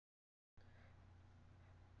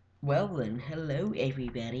Well then, hello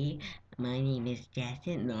everybody. My name is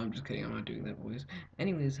Justin. No, I'm just kidding. I'm not doing that voice.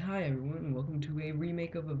 Anyways, hi everyone. Welcome to a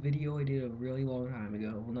remake of a video I did a really long time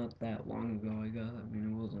ago. Well, not that long ago, I guess. I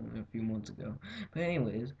mean, it wasn't a few months ago. But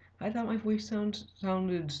anyways, I thought my voice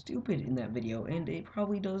sounded stupid in that video, and it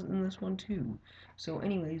probably does in this one too. So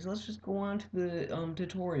anyways, let's just go on to the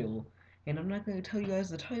tutorial. And I'm not going to tell you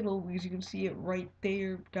guys the title because you can see it right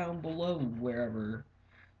there down below wherever.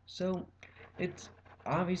 So it's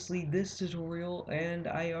obviously this tutorial, and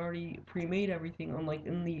I already pre-made everything unlike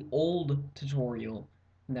in the old tutorial,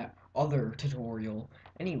 in that other tutorial.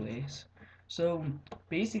 Anyways, so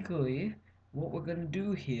basically what we're gonna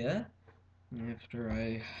do here, after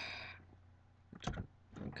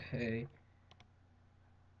okay,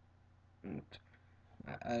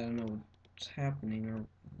 I don't know what's happening,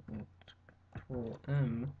 or control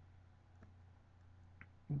M,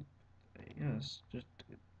 yes, just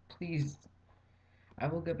please, I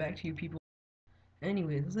will get back to you people.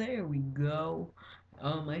 Anyways, there we go.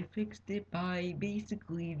 I fixed it by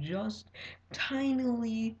basically just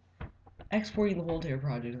tinily exporting the whole entire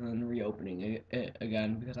project and then reopening it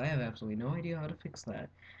again because I have absolutely no idea how to fix that.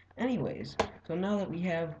 Anyways, so now that we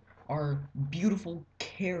have our beautiful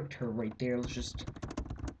character right there, let's just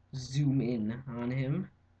zoom in on him.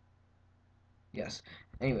 Yes.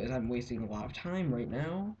 Anyways, I'm wasting a lot of time right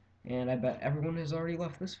now, and I bet everyone has already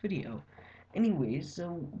left this video. Anyways,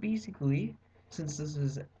 so basically, since this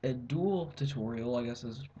is a dual tutorial, I guess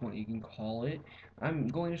is what you can call it, I'm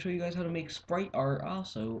going to show you guys how to make sprite art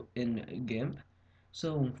also in Gimp.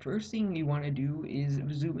 So first thing you want to do is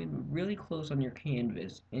zoom in really close on your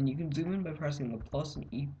canvas, and you can zoom in by pressing the plus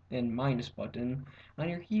and minus button on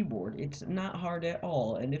your keyboard. It's not hard at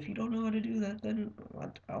all, and if you don't know how to do that, then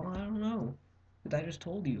what? Oh, I don't know. But I just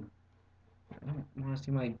told you. I don't want to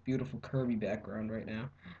see my beautiful Kirby background right now.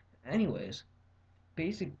 Anyways,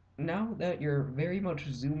 now that you're very much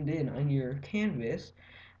zoomed in on your canvas,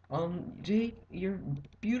 take your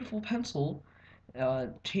beautiful pencil,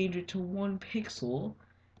 change it to 1 pixel,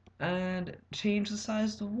 and change the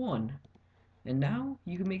size to 1. And now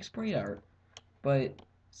you can make sprite art. But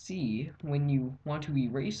see, when you want to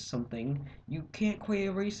erase something, you can't quite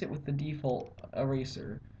erase it with the default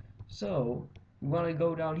eraser. So you want to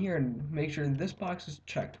go down here and make sure this box is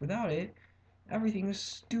checked. Without it, everything is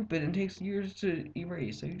stupid and takes years to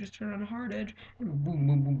erase. So you just turn on hard edge and boom,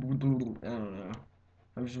 boom, boom, boom, boom, boom. I don't know.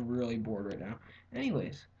 I'm just really bored right now.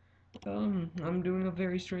 Anyways, I'm doing a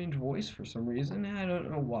very strange voice for some reason. I don't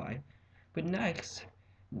know why. But next,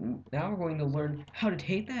 now we're going to learn how to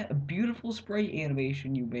take that beautiful sprite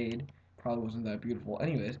animation you made. Probably wasn't that beautiful,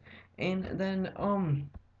 anyways, and then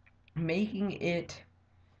making it,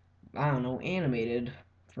 I don't know, animated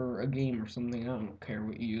for a game or something. I don't care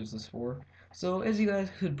what you use this for. So as you guys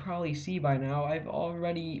could probably see by now, I've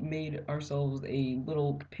already made ourselves a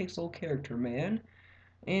little pixel character man.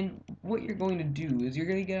 And what you're going to do is you're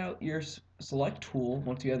going to get out your select tool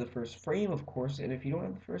once you have the first frame, of course, and if you don't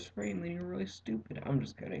have the first frame, then you're really stupid. I'm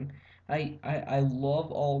just kidding. I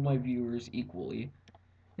love all my viewers equally.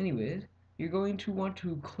 Anyways, you're going to want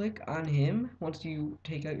to click on him once you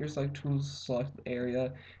take out your select tools, select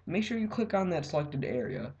area. Make sure you click on that selected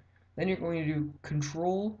area. Then you're going to do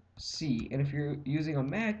Control C, and if you're using a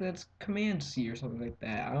Mac, that's Command C or something like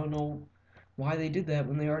that. I don't know why they did that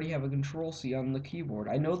when they already have a Control C on the keyboard.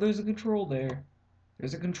 I know there's a control there.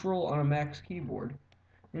 There's a control on a Mac's keyboard.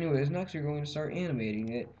 Anyways, next you're going to start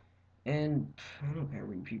animating it, and I don't care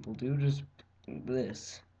what you people do, just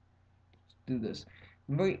this. Do this.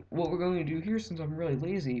 But what we're going to do here, since I'm really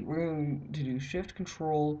lazy, we're going to do Shift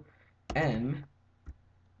Control M.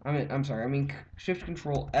 I'm sorry, Shift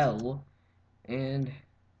Control L, and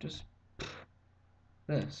just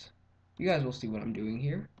this. You guys will see what I'm doing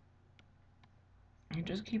here. You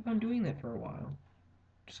just keep on doing that for a while.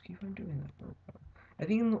 Just keep on doing that for a while. I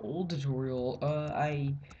think in the old tutorial,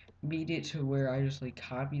 I made it to where I just like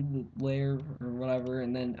copied the layer or whatever,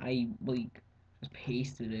 and then I like just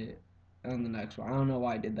pasted it on the next one. I don't know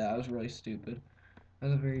why I did that. I was really stupid. I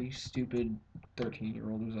was a very stupid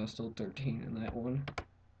 13-year-old because I was still 13 in that one.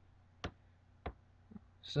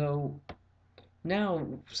 So now,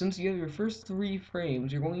 since you have your first 3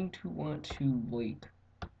 frames, you're going to want to like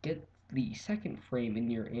get the second frame in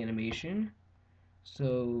your animation.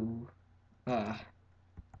 So,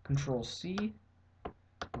 Control C.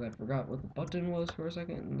 I forgot what the button was for a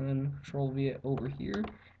second, and then Control V it over here.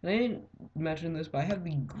 And I didn't mention this, but I have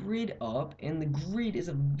the grid up, and the grid is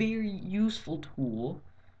a very useful tool.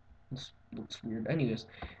 This looks weird. Anyways,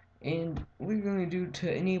 and what you're going to do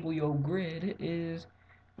to enable your grid is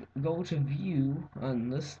go to View on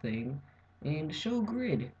this thing and Show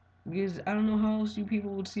Grid. Because I don't know how else you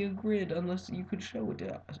people would see a grid unless you could show it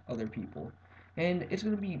to other people. And it's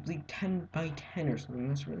gonna be like 10 by 10 or something.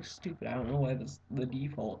 That's really stupid. I don't know why that's the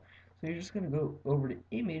default. So you're just gonna go over to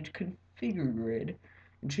image, configure grid,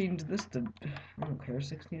 and change this to, I don't care,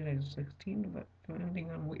 16 by 16, but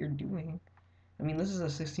depending on what you're doing. I mean, this is a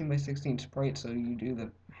 16 by 16 sprite, so you do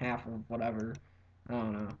the half of whatever. I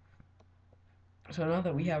don't know. So now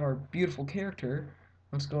that we have our beautiful character,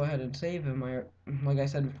 let's go ahead and save him. Like I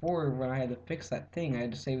said before, when I had to fix that thing, I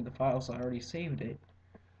had to save the file, so I already saved it.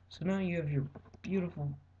 So now you have your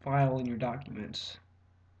beautiful file in your documents.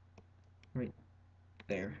 Right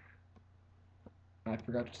there. I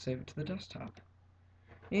forgot to save it to the desktop.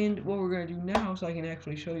 And what we're going to do now, so I can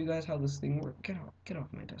actually show you guys how this thing works. Get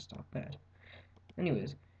off my desktop, bad.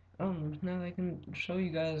 Anyways, now that I can show you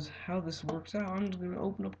guys how this works out, I'm just going to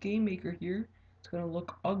open up Game Maker here. It's going to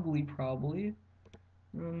look ugly, probably.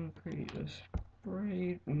 Create a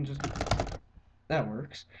sprite, and just, that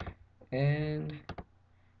works. And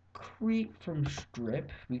create from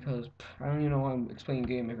strip, because I don't even know why I'm explaining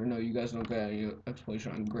Game Maker. No, you guys don't get any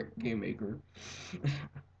explanation on Game Maker.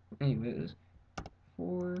 Anyways,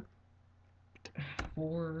 four,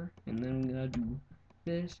 and then I'm gonna do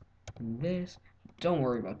this and this. Don't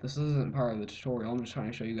worry about this. This isn't part of the tutorial. I'm just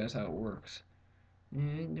trying to show you guys how it works.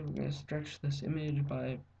 And then we're gonna stretch this image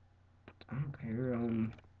by, I don't care,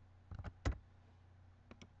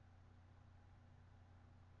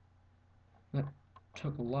 that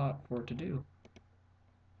took a lot for it to do.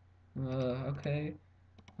 Okay.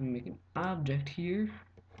 Let me make an object here.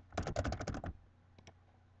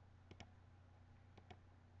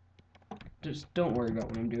 Just don't worry about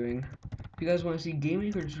what I'm doing. If you guys want to see Game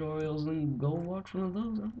Maker tutorials, then go watch one of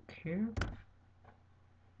those. I don't care.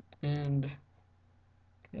 And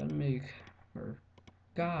gotta make our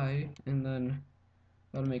guy, and then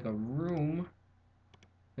gotta make a room.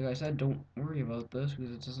 Like I said, don't worry about this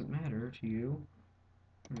because it doesn't matter to you.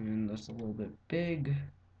 And that's a little bit big.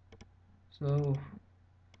 So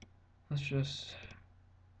let's just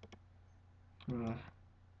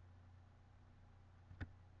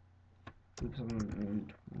oops, I want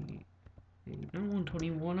 128. I don't want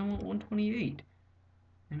 121, I want 128.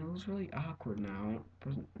 And it looks really awkward now.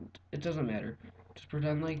 It doesn't matter. Just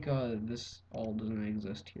pretend like this all doesn't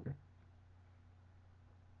exist here.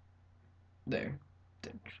 There.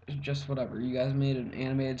 Just whatever. You guys made an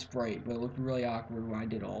animated sprite, but it looked really awkward when I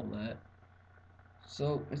did all that.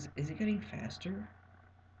 So, is it getting faster?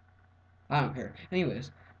 I don't care. Anyways,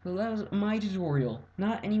 so that was my tutorial.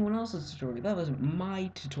 Not anyone else's tutorial. That was my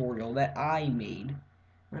tutorial that I made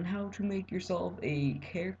on how to make yourself a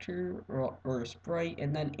character or a sprite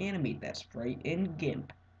and then animate that sprite in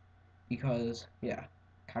Gimp. Because, yeah,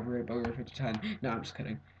 copyright bugger 5010. No, I'm just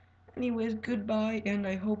kidding. Anyways, goodbye, and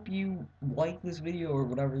I hope you like this video or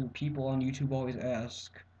whatever people on YouTube always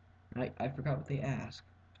ask. I forgot what they asked.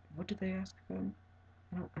 What did they ask again?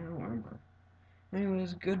 I don't remember.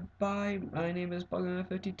 Anyways, goodbye. My name is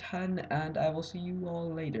Bugger5010, and I will see you all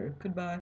later. Goodbye.